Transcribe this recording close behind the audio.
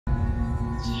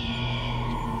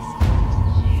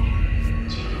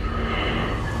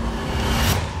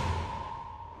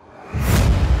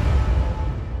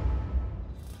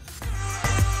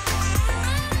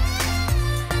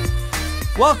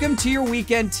Welcome to your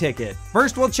weekend ticket.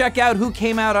 First, we'll check out who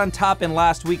came out on top in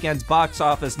last weekend's box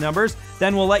office numbers.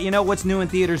 Then we'll let you know what's new in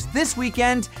theaters this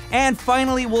weekend. And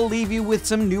finally, we'll leave you with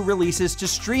some new releases to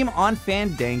stream on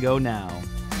FandangoNOW.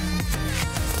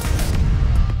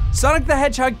 Sonic the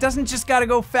Hedgehog doesn't just gotta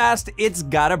go fast, it's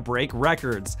gotta break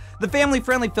records. The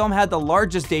family-friendly film had the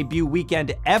largest debut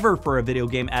weekend ever for a video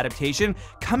game adaptation,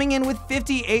 coming in with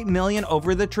 58 million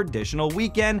over the traditional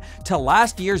weekend to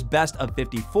last year's best of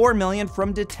 54 million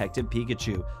from Detective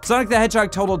Pikachu. Sonic the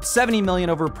Hedgehog totaled 70 million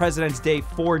over President's Day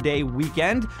 4-day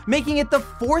weekend, making it the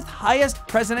 4th highest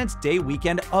President's Day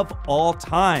weekend of all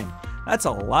time. That's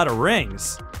a lot of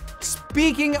rings.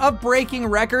 Speaking of breaking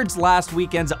records, last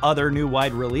weekend's other new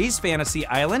wide release, Fantasy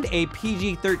Island, a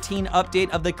PG-13 update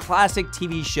of the classic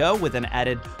TV show with an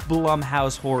added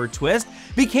Blumhouse horror twist,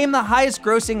 became the highest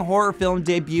grossing horror film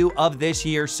debut of this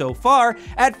year so far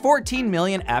at 14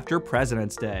 million after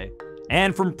President's Day.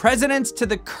 And from presidents to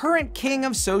the current king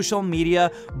of social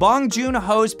media, Bong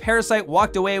Joon-ho's Parasite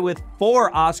walked away with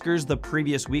 4 Oscars the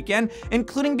previous weekend,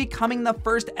 including becoming the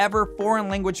first ever foreign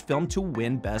language film to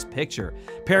win Best Picture.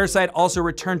 Parasite also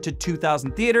returned to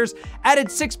 2,000 theaters, added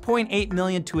 6.8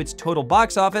 million to its total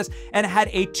box office, and had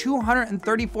a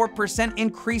 234%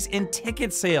 increase in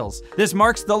ticket sales. This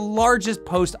marks the largest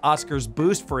post-Oscars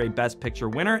boost for a Best Picture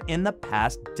winner in the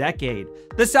past decade.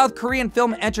 The South Korean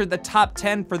film entered the top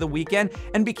 10 for the weekend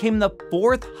and became the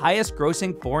 4th highest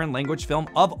grossing foreign language film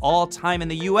of all time in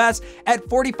the US at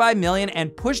 45 million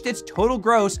and pushed its total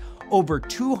gross over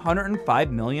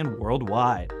 205 million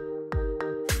worldwide.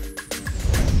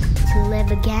 To live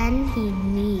again, he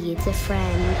needs a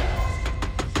friend.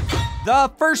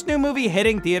 The first new movie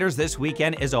hitting theaters this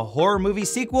weekend is a horror movie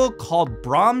sequel called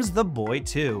Brahms the Boy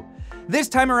 2. This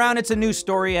time around, it's a new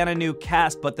story and a new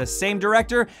cast, but the same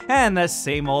director and the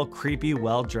same old creepy,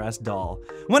 well-dressed doll.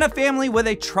 When a family with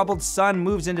a troubled son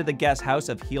moves into the guest house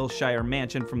of Healshire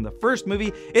Mansion from the first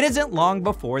movie, it isn't long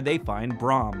before they find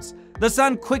Brahms. The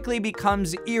son quickly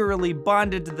becomes eerily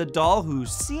bonded to the doll, who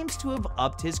seems to have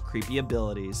upped his creepy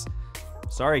abilities.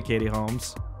 Sorry, Katie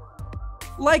Holmes.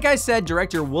 Like I said,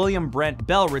 director William Brent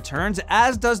Bell returns,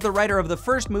 as does the writer of the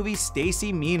first movie,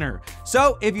 Stacy Meaner.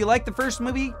 So if you like the first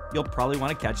movie, you'll probably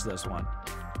want to catch this one.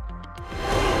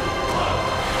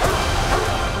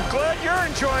 I'm glad you're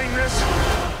enjoying this.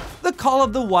 The Call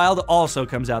of the Wild also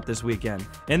comes out this weekend.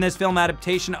 In this film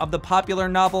adaptation of the popular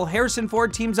novel, Harrison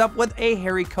Ford teams up with a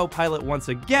hairy co-pilot once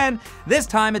again. This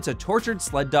time it's a tortured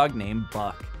sled dog named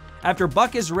Buck. After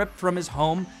Buck is ripped from his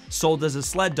home, sold as a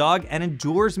sled dog, and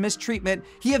endures mistreatment,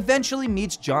 he eventually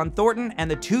meets John Thornton, and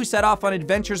the two set off on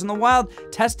adventures in the wild,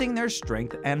 testing their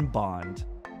strength and bond.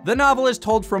 The novel is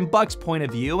told from Buck's point of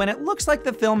view, and it looks like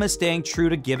the film is staying true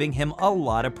to giving him a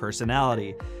lot of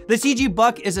personality. The CG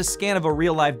Buck is a scan of a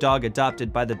real-life dog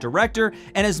adopted by the director,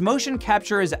 and his motion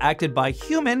capture is acted by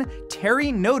human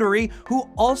Terry Notary, who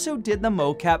also did the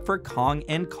mocap for Kong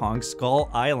and Kong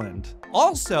Skull Island.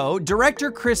 Also,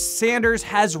 director Chris Sanders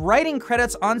has writing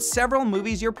credits on several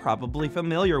movies you're probably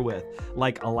familiar with,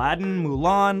 like Aladdin,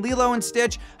 Mulan, Lilo and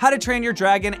Stitch, How to Train Your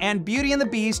Dragon, and Beauty and the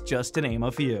Beast, just to name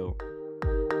a few.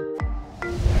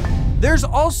 There's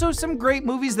also some great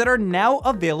movies that are now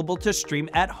available to stream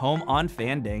at home on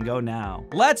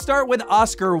FandangoNOW. Let's start with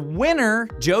Oscar winner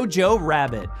Jojo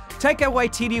Rabbit. Taika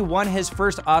Waititi won his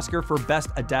first Oscar for Best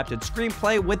Adapted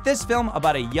Screenplay with this film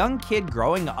about a young kid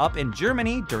growing up in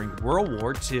Germany during World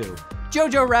War II.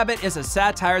 Jojo Rabbit is a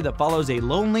satire that follows a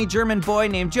lonely German boy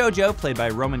named Jojo, played by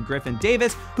Roman Griffin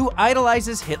Davis, who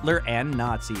idolizes Hitler and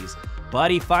Nazis. But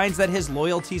he finds that his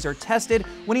loyalties are tested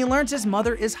when he learns his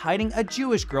mother is hiding a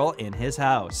Jewish girl in his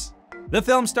house. The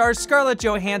film stars Scarlett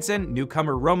Johansson,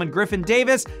 newcomer Roman Griffin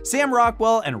Davis, Sam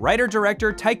Rockwell, and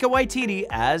writer-director Taika Waititi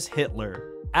as Hitler.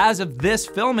 As of this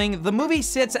filming, the movie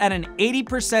sits at an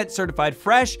 80% certified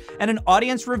fresh and an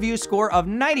audience review score of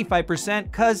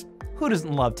 95%, cause who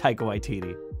doesn't love Taika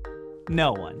Waititi?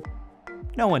 No one.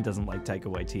 No one doesn't like Taika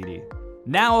Waititi.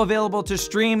 Now available to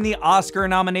stream, the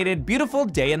Oscar-nominated Beautiful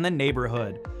Day in the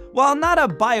Neighborhood. While not a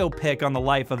biopic on the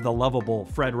life of the lovable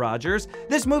Fred Rogers,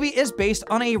 this movie is based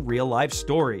on a real-life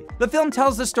story. The film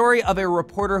tells the story of a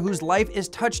reporter whose life is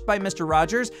touched by Mr.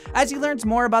 Rogers as he learns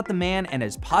more about the man and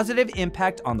his positive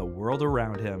impact on the world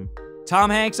around him.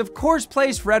 Tom Hanks, of course,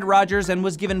 plays Fred Rogers and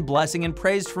was given blessing and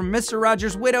praise from Mr.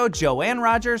 Rogers' widow, Joanne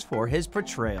Rogers, for his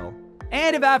portrayal.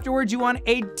 And if afterwards you want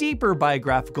a deeper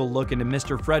biographical look into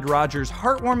Mr. Fred Rogers'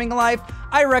 heartwarming life,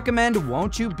 I recommend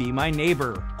Won't You Be My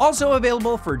Neighbor, also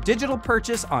available for digital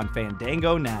purchase on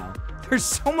FandangoNOW. There's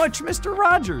so much Mr.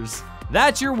 Rogers.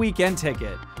 That's your weekend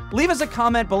ticket. Leave us a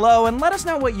comment below and let us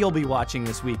know what you'll be watching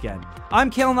this weekend. I'm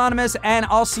Kale Anonymous, and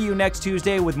I'll see you next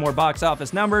Tuesday with more box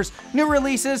office numbers, new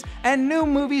releases, and new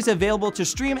movies available to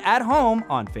stream at home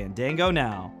on Fandango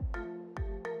Now.